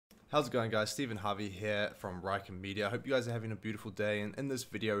How's it going, guys? Stephen Harvey here from Riken Media. I hope you guys are having a beautiful day, and in this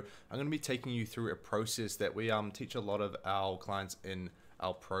video I'm going to be taking you through a process that we teach a lot of our clients in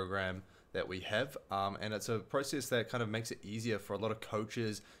our program that we have, and it's a process that kind of makes it easier for a lot of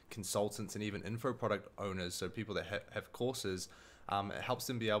coaches, consultants, and even info product owners, so people that have courses. It helps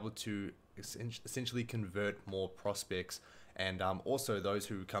them be able to essentially convert more prospects, and also those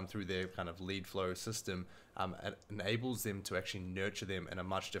who come through their kind of lead flow system. It enables them to actually nurture them in a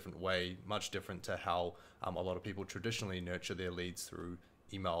much different way, much different to how a lot of people traditionally nurture their leads through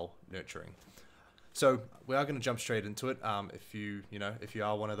email nurturing. So we are going to jump straight into it. If you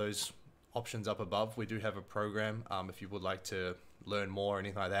are one of those options up above, we do have a program if you would like to learn more or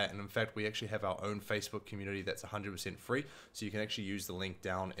anything like that. And in fact, we actually have our own Facebook community that's 100% free, so you can actually use the link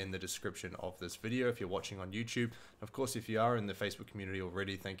down in the description of this video if you're watching on YouTube. Of course, if you are in the Facebook community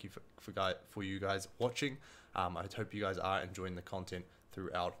already, thank you for you guys watching. I hope you guys are enjoying the content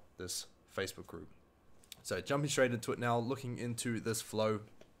throughout this Facebook group. So jumping straight into it now, looking into this flow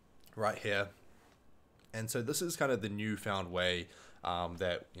right here. And so this is kind of the newfound way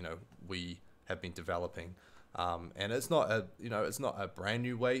that we have been developing. And it's not a brand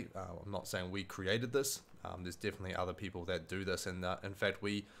new way. I'm not saying we created this. There's definitely other people that do this, and in fact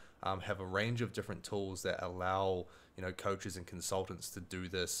we have a range of different tools that allow coaches and consultants to do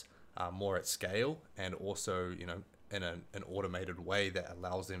this more at scale, and also in an automated way that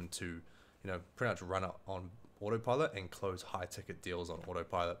allows them to pretty much run it on autopilot and close high ticket deals on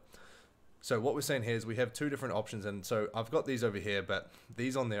autopilot. So what we're saying here is we have two different options, and so I've got these over here, but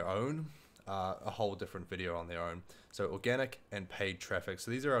these on their own a whole different video on their own. So organic and paid traffic.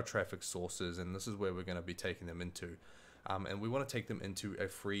 So these are our traffic sources, and this is where we're going to be taking them into. And we want to take them into a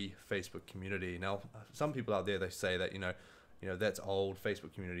free Facebook community. Now, some people out there, they say that that's old.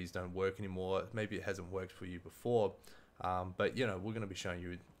 Facebook communities don't work anymore. Maybe it hasn't worked for you before, but we're going to be showing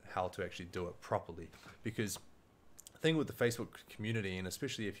you how to actually do it properly. Because the thing with the Facebook community, and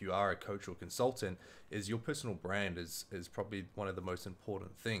especially if you are a coach or consultant, is your personal brand is probably one of the most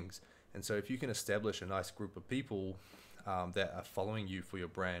important things. And so if you can establish a nice group of people that are following you for your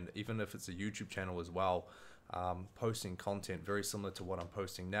brand, even if it's a YouTube channel as well, posting content very similar to what I'm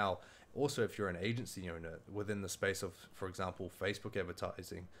posting now. Also, if you're an agency owner within the space of, for example, Facebook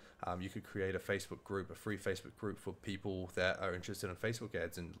advertising, you could create a Facebook group, a free Facebook group for people that are interested in Facebook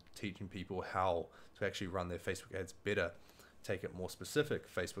ads, and teaching people how to actually run their Facebook ads better. Take it more specific,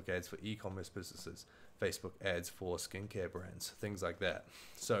 Facebook ads for e-commerce businesses, Facebook ads for skincare brands, things like that.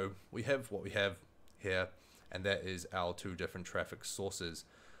 So we have what we have here, and that is our two different traffic sources.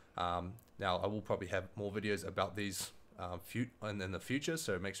 Now I will probably have more videos about these in the future,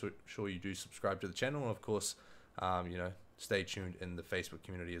 so make sure you do subscribe to the channel, and of course stay tuned in the Facebook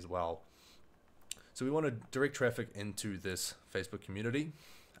community as well. So we want to direct traffic into this Facebook community,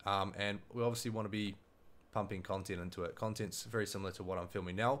 and we obviously want to be pumping content into it. Content's very similar to what I'm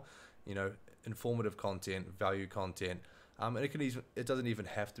filming now, informative content, value content, and it doesn't even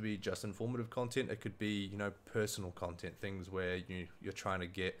have to be just informative content. It could be personal content, things where you're trying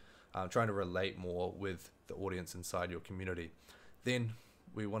to relate more with the audience inside your community. Then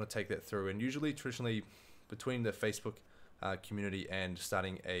we want to take that through, and usually traditionally between the Facebook community and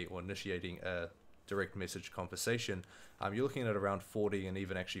initiating a direct message conversation, you're looking at around 40 and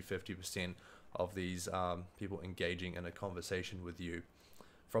even actually 50% of these people engaging in a conversation with you.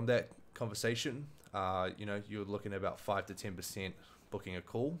 From that conversation, you're looking at about 5 to 10% booking a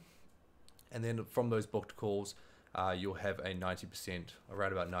call, and then from those booked calls, you'll have a 90%,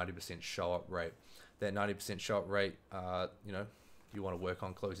 around about 90% show up rate. That 90% show up rate, you want to work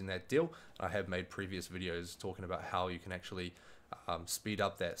on closing that deal. I have made previous videos talking about how you can actually speed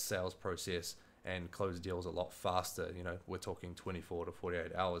up that sales process and close deals a lot faster. We're talking 24 to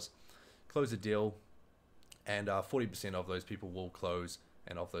 48 hours. Close a deal, and 40% of those people will close,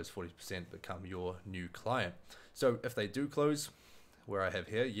 and of those 40% become your new client. So if they do close, where I have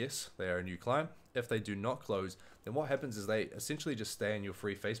here, yes, they are a new client. If they do not close, then what happens is they essentially just stay in your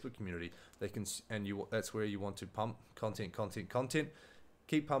free Facebook community. That's where you want to pump content.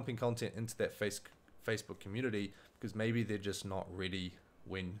 Keep pumping content into that Facebook community, because maybe they're just not ready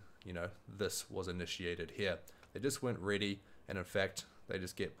when this was initiated here. They just weren't ready, and in fact they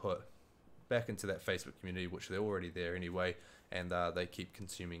just get put back into that Facebook community, which they're already there anyway, and they keep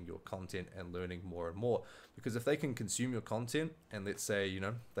consuming your content and learning more and more. Because if they can consume your content, and let's say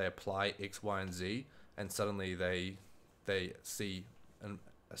they apply X, Y, and Z, and suddenly they see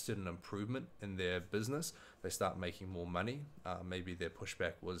a certain improvement in their business, they start making more money, maybe their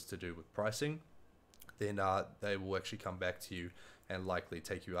pushback was to do with pricing, then they will actually come back to you and likely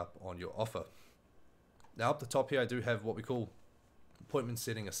take you up on your offer. Now up the top here, I do have what we call appointment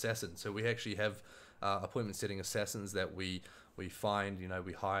setting assassin. So we actually have appointment setting assassins that we find,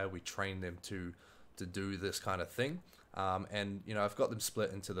 we hire, we train them to do this kind of thing. And I've got them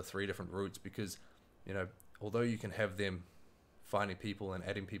split into the 3 different routes because although you can have them finding people and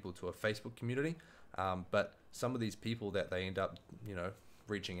adding people to a Facebook community, but some of these people that they end up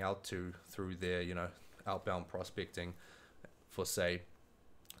reaching out to through their outbound prospecting, for say,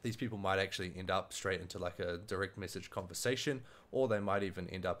 these people might actually end up straight into like a direct message conversation, or they might even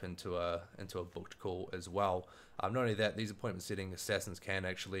end up into a booked call as well. Not only that, these appointment setting assassins can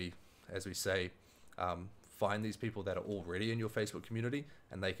actually, as we say, find these people that are already in your Facebook community,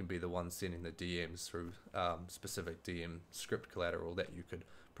 and they can be the ones sending the DMs through specific DM script collateral that you could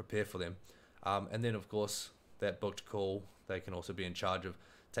prepare for them. And then of course that booked call, they can also be in charge of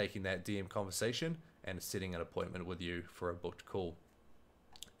taking that DM conversation and setting an appointment with you for a booked call.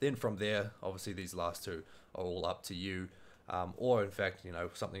 Then from there, obviously these last 2 are all up to you. Or in fact,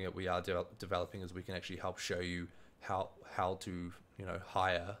 something that we are developing is we can actually help show you how to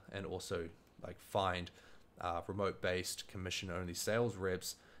hire and also like find remote-based commission-only sales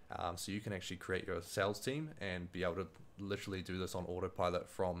reps. So you can actually create your sales team and be able to literally do this on autopilot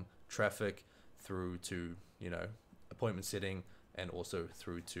from traffic through to appointment setting and also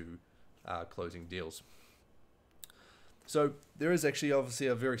through to closing deals. So there is actually obviously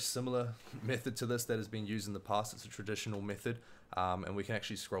a very similar method to this that has been used in the past. It's a traditional method, and we can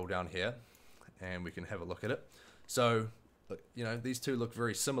actually scroll down here and we can have a look at it. So these 2 look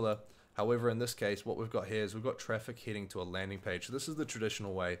very similar. However, in this case, what we've got here is we've got traffic heading to a landing page. So this is the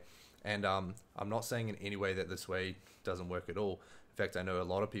traditional way, and I'm not saying in any way that this way doesn't work at all. In fact, I know a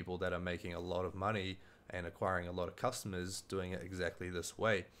lot of people that are making a lot of money and acquiring a lot of customers doing it exactly this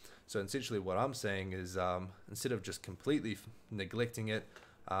way. So essentially what I'm saying is instead of just completely neglecting it,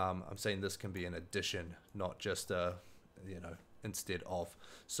 I'm saying this can be an addition, not just instead of.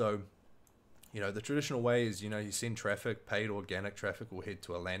 So the traditional way is you send traffic, paid organic traffic will head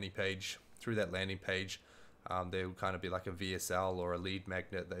to a landing page. Through that landing page, there will kind of be like a VSL or a lead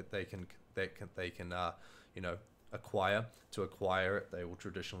magnet that they can acquire. To acquire it, they will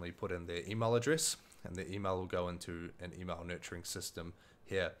traditionally put in their email address, and the email will go into an email nurturing system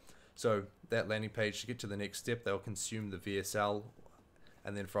here. So that landing page, to get to the next step, they'll consume the VSL,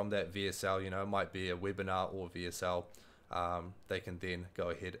 and then from that VSL, it might be a webinar or VSL, they can then go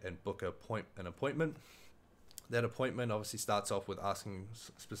ahead and book an appointment. That appointment obviously starts off with asking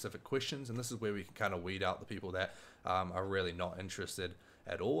specific questions, and this is where we can kind of weed out the people that are really not interested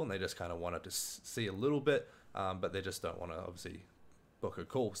at all, and they just kind of wanted to see a little bit, but they just don't want to obviously book a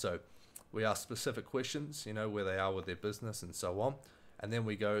call. So we ask specific questions, where they are with their business and so on. And then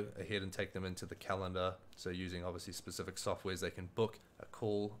we go ahead and take them into the calendar. So using obviously specific softwares, they can book a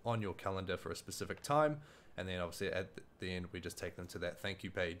call on your calendar for a specific time. And then obviously at the end, we just take them to that thank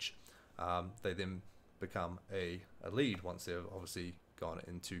you page. They then become a lead once they've obviously gone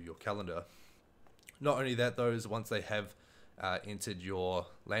into your calendar. Not only that, though, is once they have entered your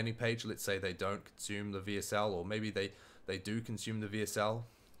landing page, let's say they don't consume the VSL, or maybe they do consume the VSL,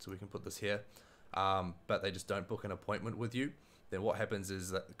 so we can put this here, but they just don't book an appointment with you. Then what happens is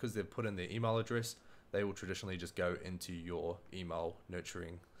that because they've put in their email address, they will traditionally just go into your email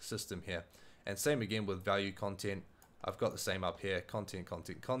nurturing system here. And same again with value content. I've got the same up here, content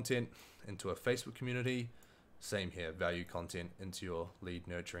into a Facebook community. Same here, value content into your lead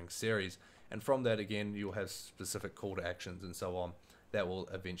nurturing series. And from that, again, you'll have specific call to actions and so on that will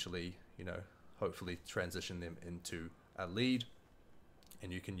eventually, hopefully transition them into a lead.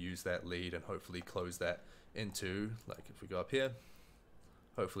 And you can use that lead and hopefully close that into, like if we go up here,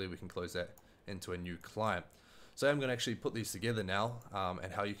 hopefully we can close that into a new client. So I'm going to actually put these together now,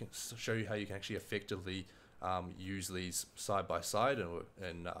 and how you can show you how you can actually effectively use these side by side,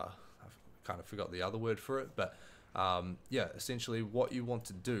 and I've kind of forgot the other word for it, but yeah, essentially what you want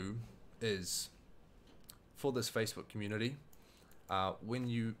to do is for this Facebook community,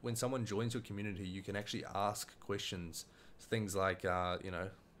 when someone joins your community, you can actually ask questions, things like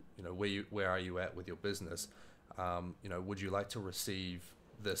where are you at with your business, would you like to receive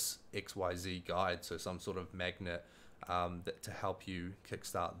this XYZ guide, so some sort of magnet that to help you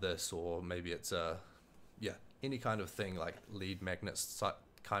kickstart this, or maybe it's any kind of thing like lead magnets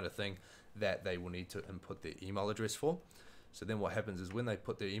kind of thing that they will need to input their email address for. So then what happens is when they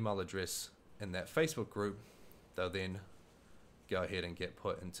put their email address in that Facebook group, they'll then go ahead and get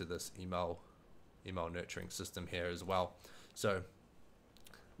put into this email nurturing system here as well. So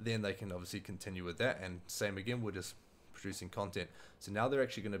then they can obviously continue with that, and same again, we're just producing content. So now they're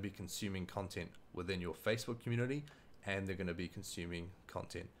actually going to be consuming content within your Facebook community, and they're going to be consuming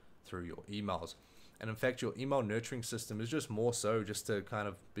content through your emails. And in fact, your email nurturing system is just more so just to kind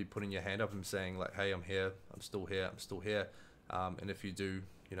of be putting your hand up and saying like, hey, I'm here, I'm still here, I'm still here. And if you do,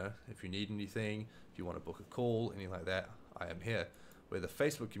 if you need anything, if you want to book a call, anything like that, I am here. Where the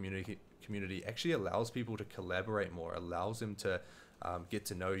Facebook community actually allows people to collaborate more, allows them to get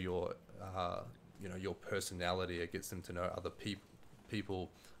to know your your personality. It gets them to know other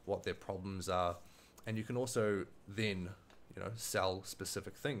people, what their problems are, and you can also then sell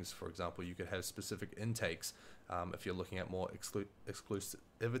specific things. For example, you could have specific intakes. If you're looking at more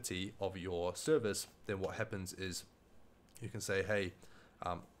exclusivity of your service, then what happens is you can say, hey,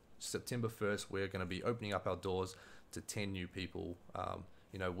 September 1st, we're going to be opening up our doors to 10 new people,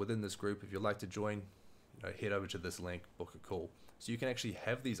 within this group. If you'd like to join, head over to this link, book a call. So you can actually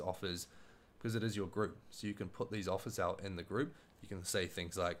have these offers because it is your group. So you can put these offers out in the group. You can say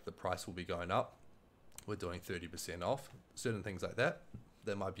things like the price will be going up. We're doing 30% off, certain things like that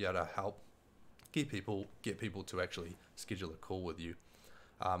might be able to help get people to actually schedule a call with you.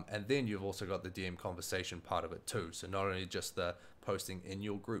 And then you've also got the DM conversation part of it too. So not only just the posting in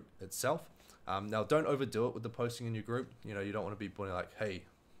your group itself. Now don't overdo it with the posting in your group. You don't want to be putting like, hey,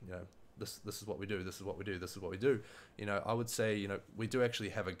 this is what we do, this is what we do, this is what we do. I would say, we do actually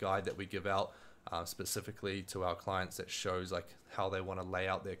have a guide that we give out specifically to our clients that shows like how they want to lay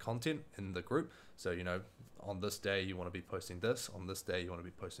out their content in the group. So, on this day you want to be posting this, on this day you want to be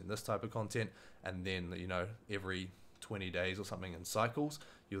posting this type of content, and then, every 20 days or something in cycles,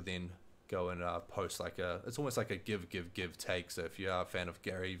 you'll then go and post it's almost like a give, take. So if you are a fan of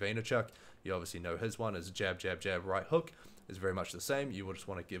Gary Vaynerchuk, you obviously know his one is jab, right hook. Is very much the same. You will just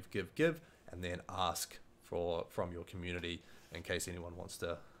want to give, and then ask from your community in case anyone wants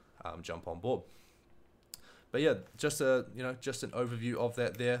to jump on board. But yeah, just an overview of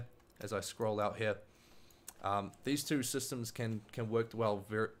that there as I scroll out here. These two systems can work well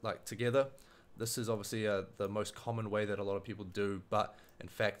together. This is obviously the most common way that a lot of people do, but in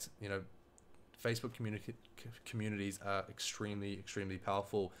fact, Facebook communities are extremely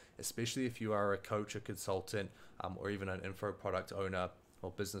powerful, especially if you are a coach, a consultant, or even an info product owner or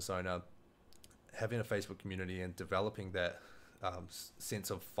business owner. Having a Facebook community and developing that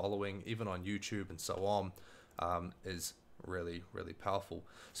sense of following, even on YouTube and so on, is really powerful.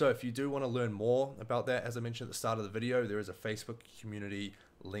 So if you do want to learn more about that, as I mentioned at the start of the video, there is a Facebook community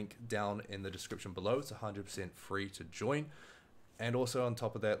link down in the description below. It's 100% free to join. And also on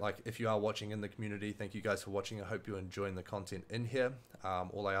top of that, like if you are watching in the community, thank you guys for watching. I hope you're enjoying the content in here.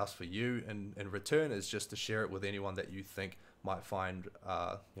 All I ask for you in return is just to share it with anyone that you think might find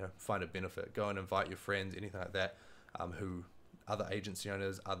a benefit. Go and invite your friends, anything like that, who other agency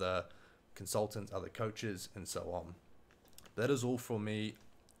owners, other consultants, other coaches, and so on. That is all from me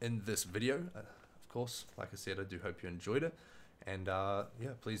in this video. Of course, like I said, I do hope you enjoyed it. And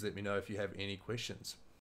yeah, please let me know if you have any questions.